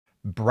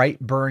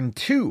Brightburn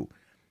 2.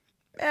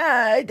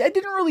 I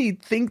didn't really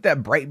think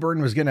that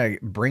Brightburn was going to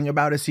bring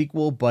about a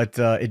sequel, but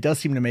it does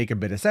seem to make a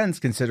bit of sense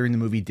considering the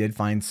movie did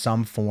find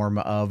some form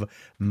of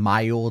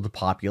mild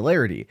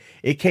popularity.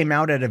 It came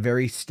out at a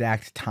very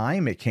stacked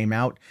time. It came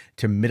out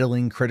to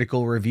middling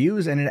critical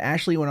reviews, and it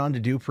actually went on to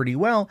do pretty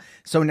well.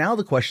 So now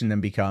the question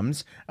then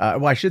becomes,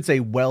 well, I should say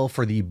well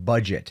for the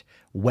budget.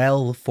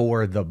 Well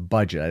for the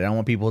budget. I don't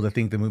want people to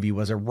think the movie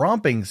was a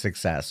romping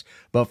success,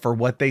 but for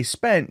what they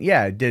spent,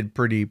 yeah, it did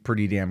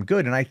pretty damn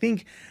good. And I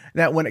think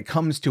that when it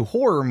comes to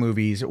horror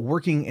movies,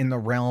 working in the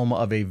realm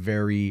of a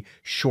very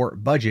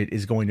short budget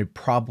is going to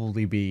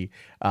probably be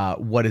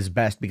what is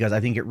best, because I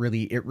think it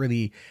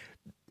really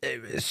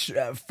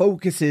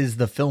focuses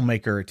the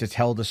filmmaker to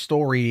tell the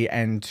story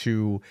and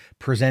to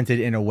present it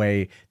in a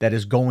way that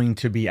is going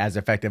to be as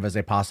effective as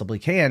they possibly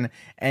can,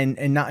 and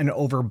not an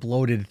over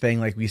bloated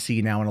thing like we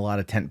see now in a lot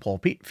of tentpole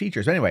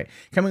features. But anyway,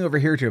 coming over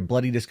here to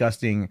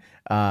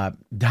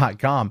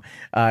bloodydisgusting.com,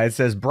 it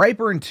says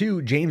Brightburn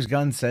 2, James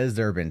Gunn says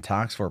there have been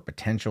talks for a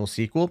potential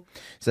sequel.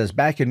 It says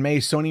back in May,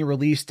 Sony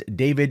released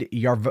David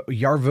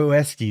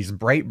Yarvoesky's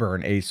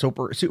Brightburn, a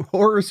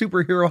horror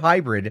superhero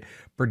hybrid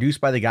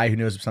produced by the guy who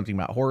knows something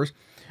about horrors.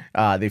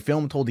 The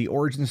film told the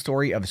origin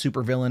story of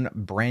supervillain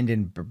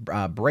Brandon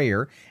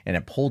Breyer, and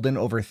it pulled in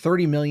over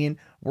 $30 million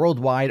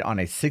worldwide on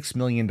a $6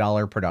 million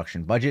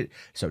production budget.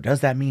 So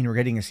does that mean we're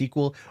getting a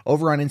sequel?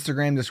 Over on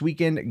Instagram this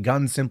weekend,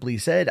 Gunn simply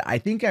said, I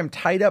think I'm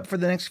tied up for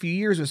the next few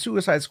years with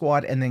Suicide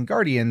Squad and then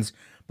Guardians,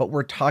 but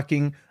we're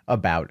talking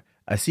about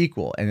a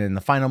sequel. And in the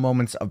final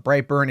moments of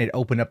Brightburn, it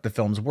opened up the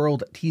film's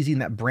world, teasing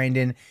that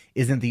Brandon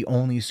isn't the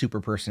only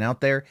super person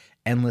out there,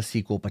 endless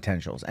sequel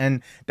potentials.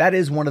 And that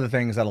is one of the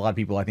things that a lot of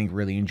people, I think,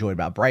 really enjoyed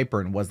about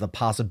Brightburn, was the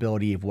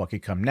possibility of what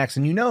could come next.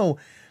 And there's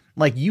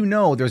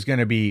going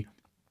to be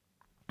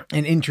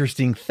an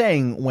interesting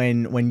thing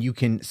when you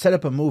can set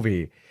up a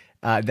movie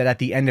that at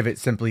the end of it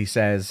simply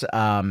says,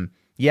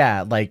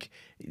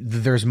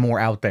 there's more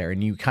out there,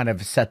 and you kind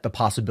of set the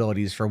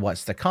possibilities for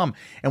what's to come.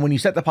 And when you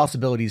set the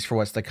possibilities for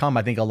what's to come,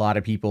 I think a lot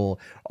of people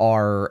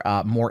are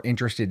more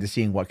interested to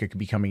seeing what could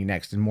be coming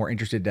next, and more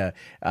interested to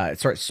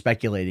start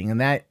speculating.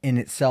 And that in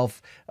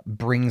itself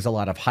brings a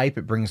lot of hype.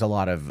 It brings a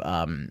lot of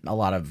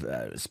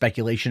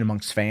speculation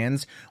amongst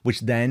fans,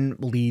 which then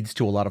leads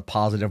to a lot of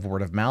positive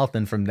word of mouth,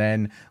 and from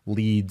then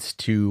leads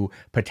to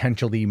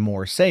potentially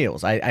more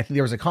sales. I think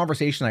there was a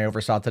conversation I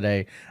oversaw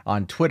today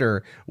on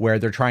Twitter where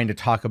they're trying to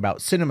talk about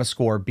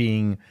CinemaScore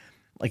being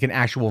like an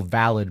actual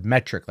valid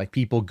metric. Like,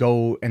 people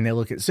go and they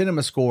look at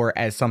CinemaScore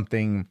as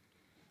something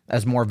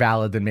as more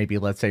valid than maybe,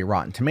 let's say,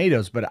 Rotten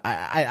Tomatoes. But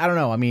I don't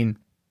know. I mean,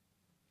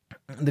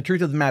 the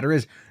truth of the matter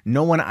is,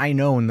 no one I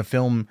know in the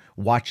film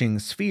watching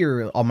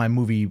sphere, all my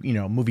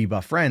movie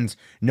buff friends,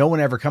 no one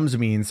ever comes to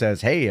me and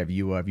says, hey, have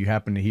you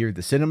happened to hear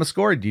the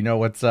CinemaScore? Do you know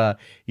what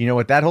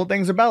that whole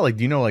thing's about? Like,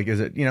 do you know, like, is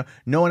it,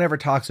 no one ever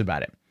talks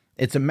about it.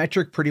 It's a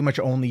metric pretty much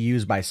only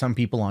used by some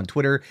people on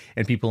Twitter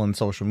and people on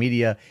social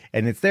media,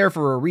 and it's there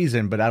for a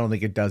reason, but I don't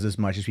think it does as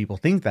much as people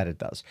think that it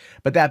does.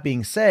 But that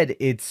being said,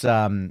 it's,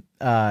 it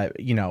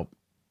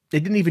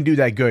didn't even do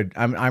that good.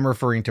 I'm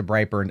referring to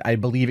Brightburn. I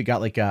believe it got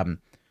like, a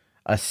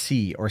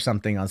C or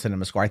something on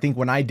CinemaScore. I think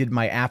when I did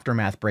my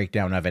aftermath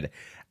breakdown of it,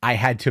 I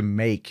had to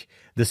make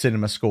the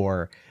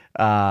CinemaScore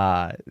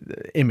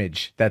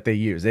image that they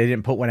use. They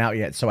didn't put one out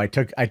yet, so I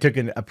took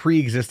a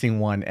pre-existing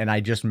one and I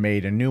just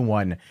made a new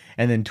one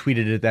and then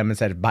tweeted it at them and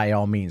said, by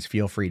all means,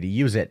 feel free to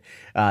use it.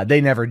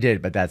 They never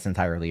did, but that's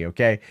entirely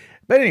okay.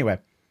 But anyway,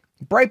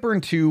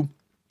 Brightburn 2.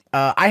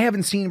 I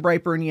haven't seen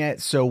Brightburn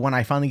yet, so when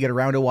I finally get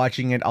around to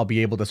watching it, I'll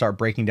be able to start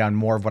breaking down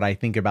more of what I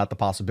think about the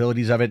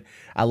possibilities of it.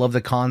 I love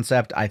the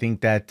concept. I think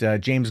that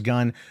James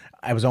Gunn,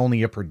 I was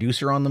only a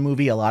producer on the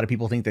movie. A lot of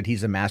people think that he's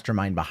the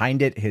mastermind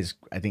behind it.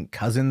 I think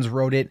cousins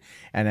wrote it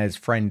and his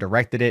friend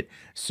directed it.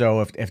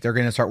 So if they're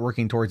going to start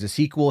working towards a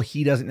sequel,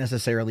 he doesn't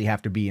necessarily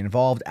have to be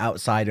involved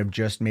outside of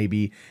just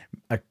maybe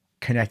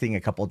connecting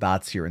a couple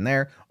dots here and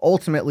there.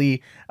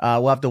 Ultimately,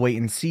 we'll have to wait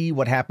and see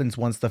what happens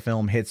once the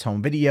film hits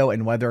home video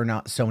and whether or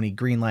not Sony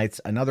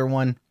greenlights another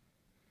one.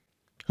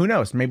 Who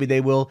knows? Maybe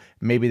they will,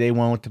 maybe they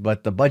won't,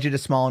 but the budget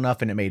is small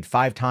enough and it made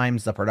 5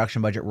 times the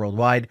production budget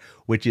worldwide,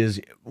 which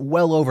is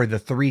well over the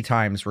 3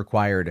 times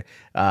required.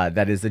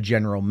 That is the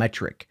general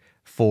metric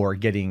for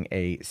getting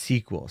a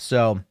sequel.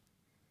 So,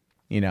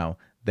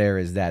 there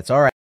is that. So,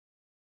 all right.